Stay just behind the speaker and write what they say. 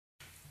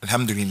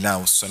Alhamdulillah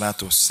wa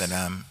salatu wa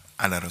salam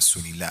ala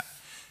Rasulillah.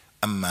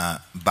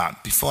 Amma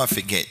ba'd. Before I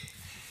forget,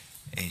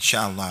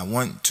 inshallah, I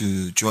want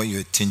to draw your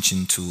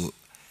attention to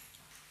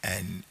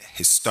an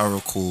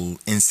historical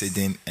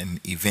incident,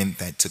 an event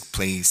that took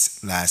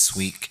place last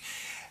week.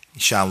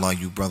 Inshallah,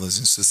 you brothers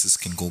and sisters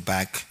can go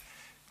back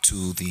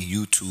to the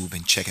YouTube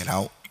and check it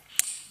out.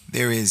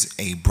 There is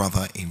a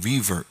brother, a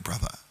revert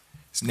brother.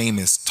 His name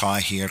is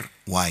Tahir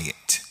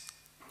Wyatt.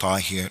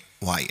 Tahir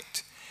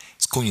Wyatt.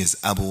 His kunya is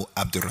Abu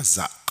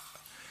Usamah.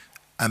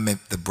 I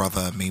met the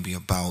brother maybe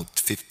about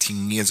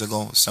 15 years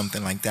ago,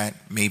 something like that.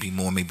 Maybe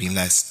more, maybe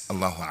less.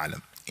 Allahu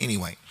Alam.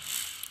 Anyway,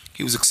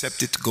 he was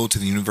accepted to go to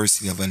the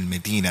University of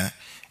Madinah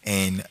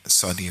in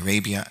Saudi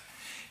Arabia.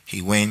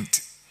 He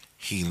went,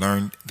 he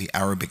learned the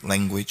Arabic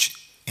language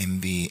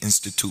in the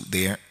institute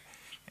there.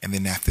 And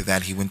then after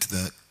that, he went to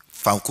the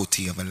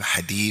faculty of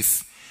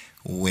Al-Hadith,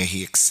 where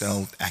he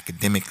excelled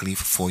academically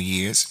for 4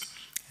 years.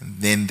 And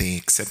then they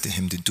accepted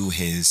him to do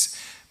his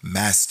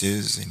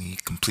master's, and he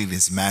completed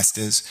his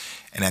master's.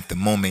 And at the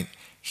moment,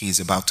 he's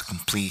about to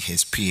complete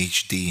his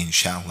PhD,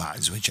 inshallah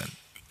azza wa jal.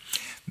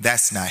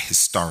 That's not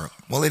historic.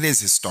 Well, it is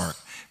historic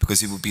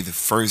because he will be the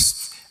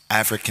first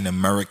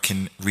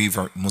African-American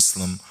revert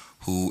Muslim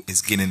who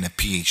is getting a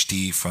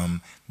PhD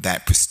from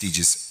that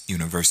prestigious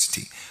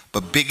university.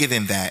 But bigger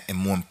than that and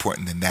more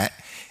important than that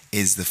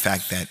is the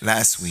fact that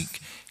last week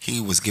he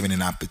was given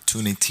an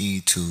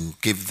opportunity to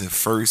give the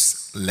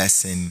first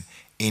lesson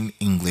in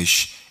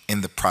English in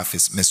the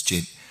Prophet's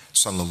Masjid,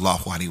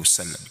 sallallahu alaihi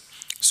wasallam.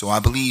 So I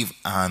believe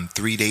on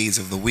 3 days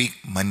of the week,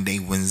 Monday,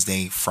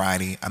 Wednesday,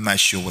 Friday, I'm not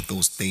sure what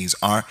those days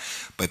are,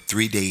 but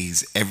 3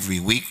 days every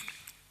week,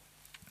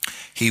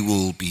 he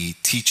will be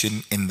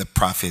teaching in the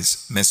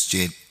Prophet's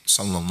Masjid,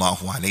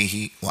 sallallahu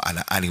alaihi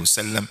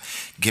wasallam,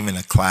 giving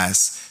a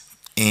class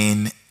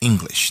in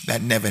English.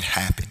 That never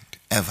happened,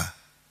 ever.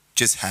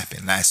 Just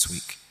happened last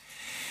week.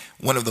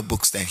 One of the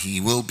books that he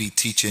will be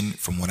teaching,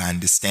 from what I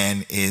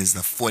understand, is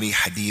the 40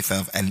 Hadith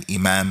of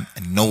Al-Imam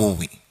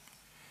An-Nawawi.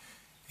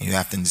 And you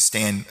have to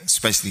understand,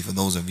 especially for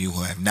those of you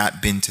who have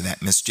not been to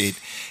that masjid,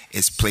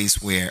 it's a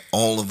place where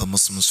all of the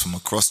Muslims from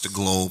across the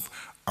globe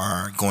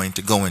are going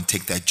to go and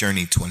take that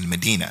journey to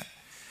Al-Madinah.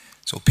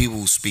 So people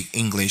who speak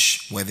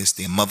English, whether it's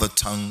their mother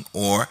tongue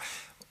or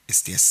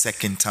it's their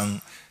second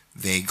tongue,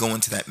 they go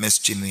into that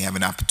masjid and they have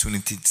an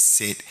opportunity to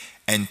sit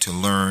and to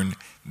learn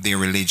their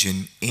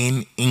religion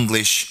in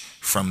English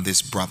from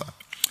this brother.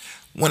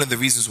 One of the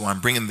reasons why I'm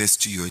bringing this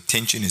to your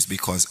attention is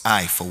because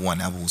I, for one,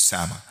 Abu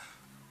Usamah,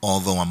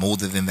 although I'm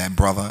older than that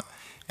brother,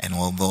 and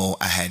although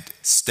I had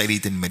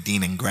studied in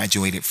Medina and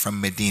graduated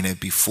from Medina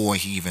before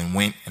he even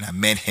went, and I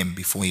met him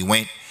before he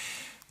went,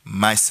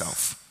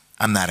 myself,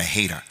 I'm not a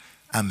hater.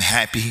 I'm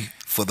happy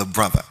for the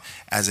brother.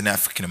 As an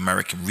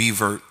African-American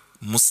revert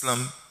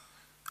Muslim,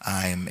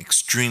 I am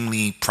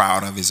extremely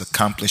proud of his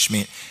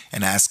accomplishment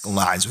and ask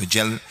Allah Azza wa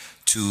Jal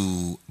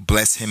to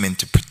bless him and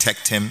to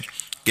protect him,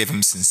 give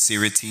him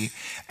sincerity,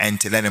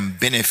 and to let him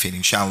benefit,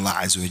 inshallah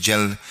Azza wa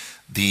Jal,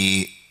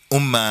 the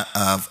Ummah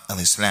of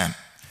Al-Islam.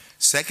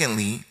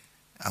 Secondly,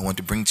 I want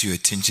to bring to your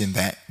attention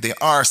that there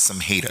are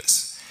some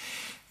haters.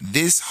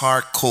 This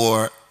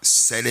hardcore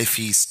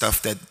Salafi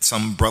stuff that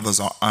some brothers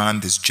are on,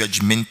 this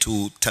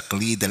judgmental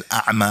taqleed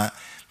al-a'ma,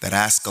 that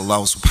ask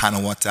Allah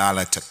subhanahu wa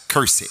ta'ala to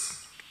curse it.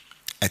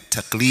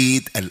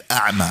 At-taqleed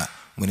al-a'ma,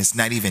 when it's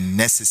not even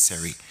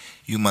necessary.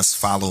 You must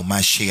follow my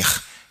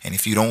Shaykh, and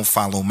if you don't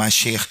follow my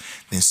Shaykh,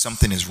 then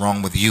something is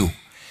wrong with you.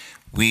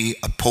 We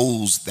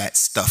opposed that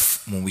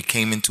stuff when we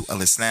came into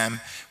Al-Islam,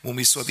 when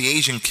we saw the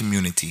Asian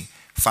community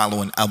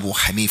following Abu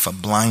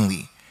Hanifa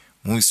blindly,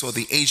 when we saw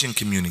the Asian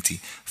community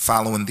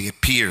following their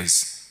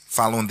peers,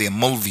 following their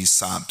Mulvi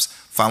Sabs,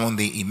 following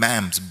their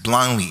Imams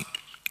blindly.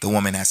 The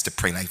woman has to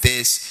pray like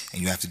this,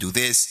 and you have to do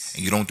this,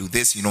 and you don't do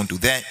this, you don't do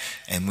that.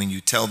 And when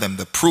you tell them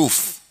the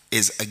proof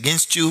is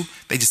against you,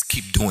 they just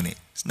keep doing it.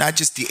 It's not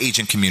just the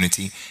Asian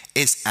community,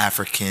 it's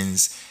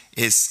Africans,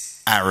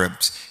 it's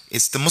Arabs,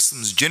 it's the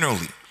Muslims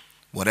generally.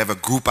 Whatever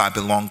group I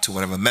belong to,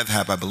 whatever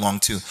madhab I belong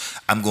to,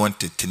 I'm going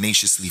to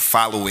tenaciously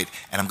follow it,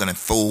 and I'm going to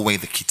throw away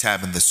the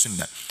kitab and the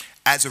sunnah.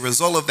 As a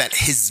result of that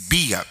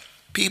hizbiyah,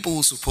 people who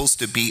are supposed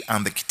to be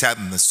on the kitab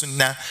and the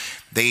sunnah,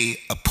 they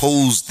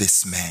opposed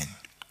this man,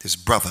 this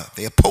brother.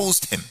 They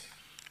opposed him.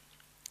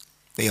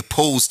 They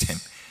opposed him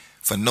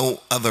for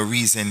no other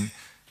reason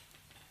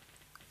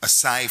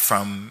aside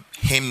from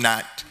him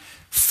not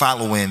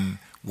following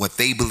what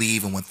they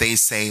believe and what they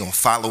say, or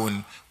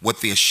following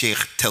what their Shaykh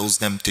tells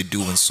them to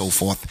do, and so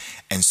forth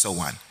and so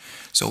on.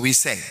 So we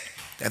say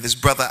that this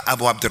brother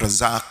Abu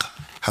Usamah,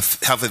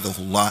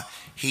 hafidhahullah,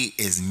 he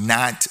is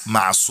not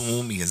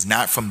ma'soom, he is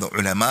not from the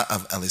ulama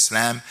of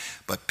al-Islam,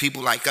 but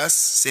people like us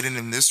sitting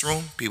in this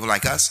room, people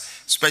like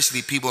us,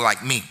 especially people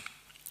like me,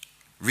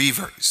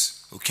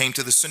 reverts who came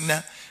to the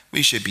sunnah,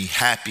 we should be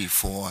happy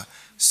for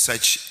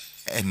such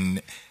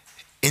an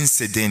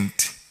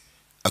incident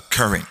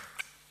occurring.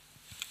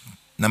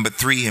 Number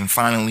three and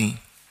finally,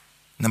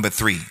 the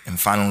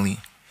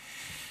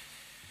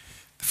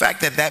fact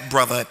that that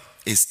brother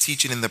is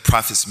teaching in the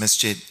Prophet's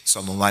Masjid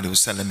sallallahu alaihi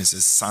wasallam is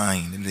a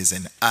sign. It is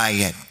an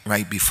ayat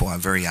right before our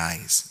very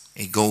eyes.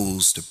 It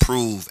goes to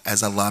prove,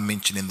 as Allah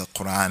mentioned in the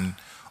Quran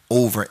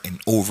over and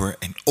over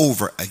and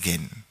over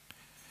again,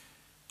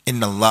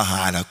 Inna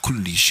Allah ala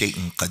kulli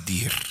shay'in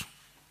qadir.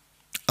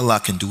 Allah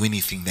can do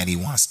anything that He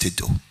wants to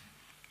do.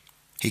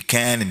 He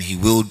can and He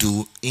will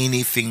do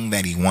anything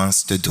that He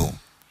wants to do.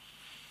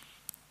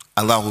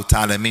 Allah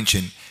Ta'ala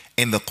mentioned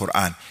in the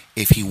Quran,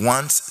 if He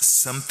wants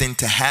something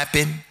to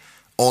happen,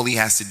 all He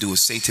has to do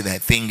is say to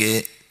that thing,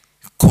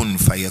 kun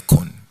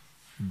fayakun.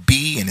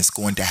 Be, and it's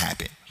going to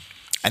happen.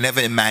 I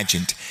never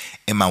imagined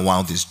in my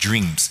wildest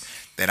dreams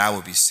that I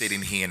would be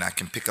sitting here and I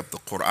can pick up the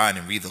Quran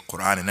and read the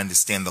Quran and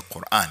understand the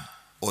Quran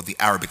or the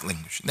Arabic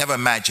language. Never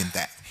imagined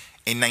that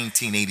in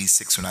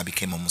 1986 when I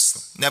became a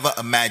Muslim. Never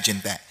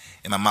imagined that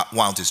in my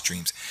wildest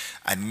dreams.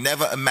 I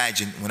never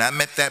imagined when I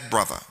met that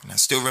brother, and I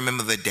still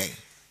remember the day,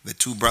 the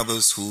two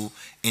brothers who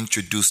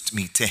introduced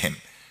me to him,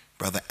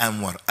 Brother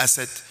Anwar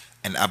Asad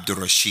and Abdul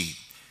Rashid.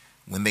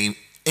 When they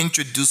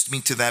introduced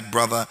me to that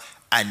brother,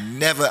 I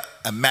never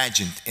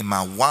imagined in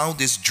my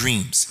wildest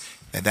dreams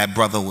that that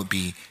brother would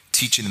be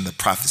teaching in the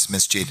Prophet's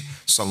Masjid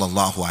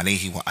sallallahu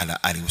alaihi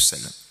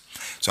wasallam.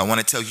 So I want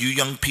to tell you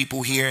young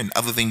people here, and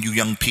other than you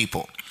young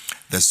people,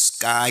 the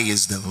sky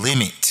is the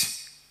limit.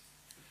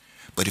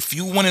 But if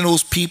you one of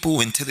those people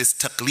into this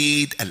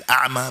taqleed,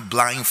 al-a'ma,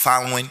 blind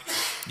following,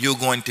 you're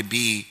going to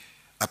be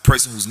a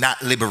person who's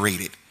not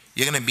liberated.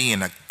 You're going to be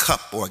in a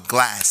cup or a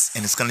glass,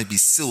 and it's going to be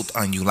sealed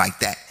on you like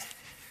that.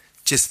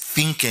 Just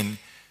thinking,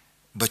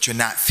 but you're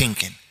not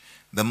thinking.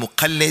 The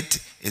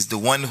muqallid is the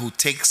one who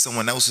takes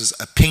someone else's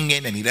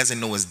opinion and he doesn't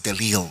know his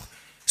dalil.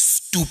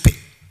 Stupid,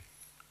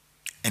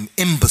 an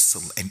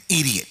imbecile, an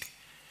idiot.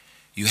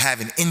 You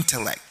have an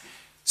intellect.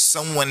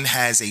 Someone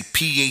has a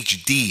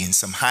PhD in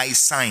some high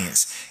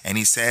science and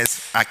he says,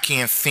 I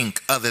can't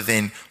think other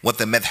than what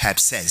the madhab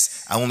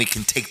says. I only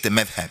can take the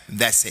madhab, and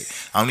that's it.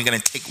 I'm only going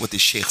to take what the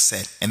Shaykh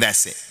said, and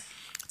that's it.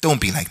 Don't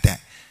be like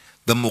that.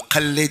 The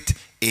muqallid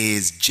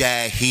is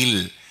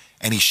jahil,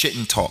 and he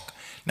shouldn't talk.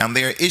 Now,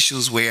 there are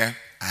issues where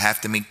I have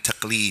to make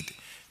taqleed.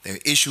 There are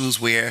issues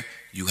where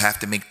you have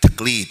to make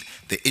taqleed.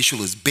 The issue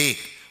is big.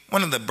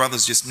 One of the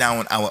brothers just now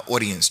in our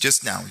audience,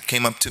 just now, he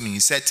came up to me, he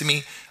said to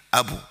me,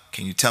 Abu,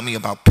 can you tell me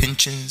about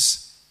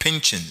pensions?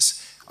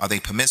 Pensions, are they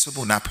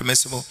permissible, not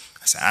permissible?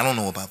 I said, I don't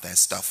know about that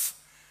stuff.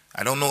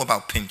 I don't know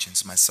about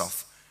pensions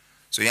myself.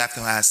 So you have to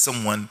ask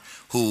someone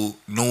who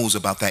knows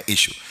about that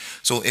issue.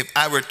 So if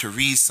I were to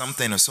read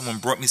something or someone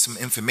brought me some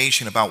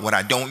information about what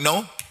I don't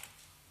know,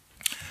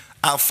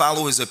 I'll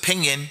follow his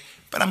opinion,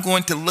 but I'm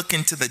going to look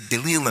into the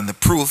dalil and the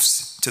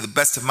proofs to the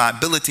best of my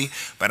ability.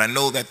 But I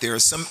know that there are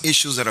some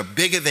issues that are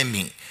bigger than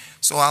me.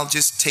 So I'll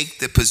just take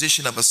the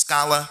position of a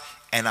scholar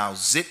and I'll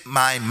zip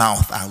my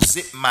mouth, I'll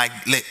zip my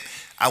lip.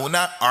 I will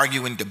not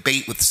argue and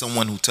debate with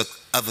someone who took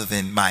other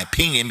than my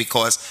opinion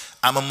because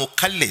I'm a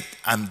muqallid,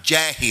 I'm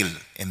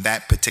jahil in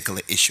that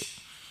particular issue.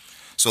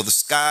 So the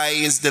sky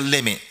is the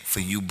limit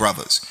for you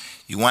brothers.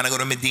 You want to go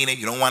to Medina,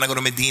 you don't want to go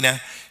to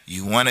Medina,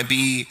 you want to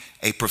be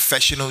a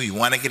professional, you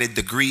want to get a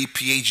degree,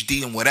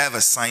 PhD in whatever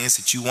science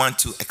that you want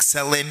to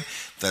excel in,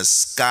 the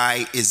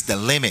sky is the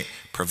limit.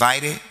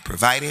 Provided,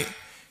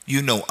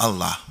 you know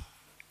Allah.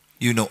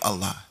 You know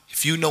Allah.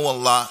 If you know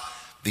Allah,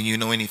 then you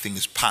know anything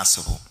is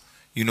possible.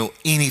 You know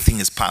anything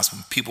is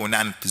possible. People are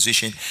not in a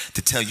position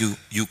to tell you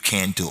you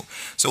can't do.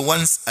 So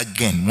once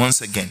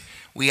again,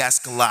 we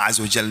ask Allah Azza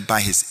wa Jal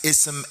by His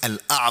Ism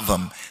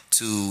al-A'zam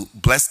to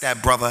bless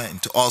that brother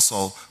and to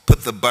also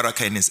put the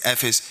barakah in his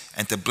efforts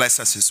and to bless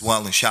us as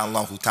well,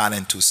 inshallah ta'ala,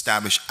 and to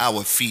establish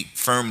our feet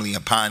firmly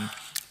upon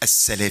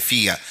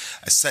as-Salafiyya.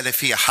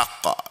 As-Salafiyya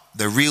haqqa,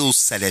 the real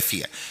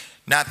Salafiyya.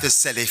 Not the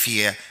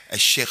Salafiyya,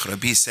 as Shaykh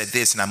Rabi said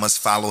this and I must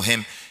follow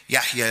him.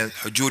 Yahya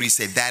al-Hujuri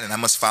said that and I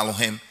must follow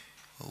him.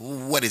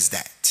 What is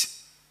that?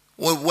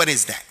 What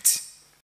is that?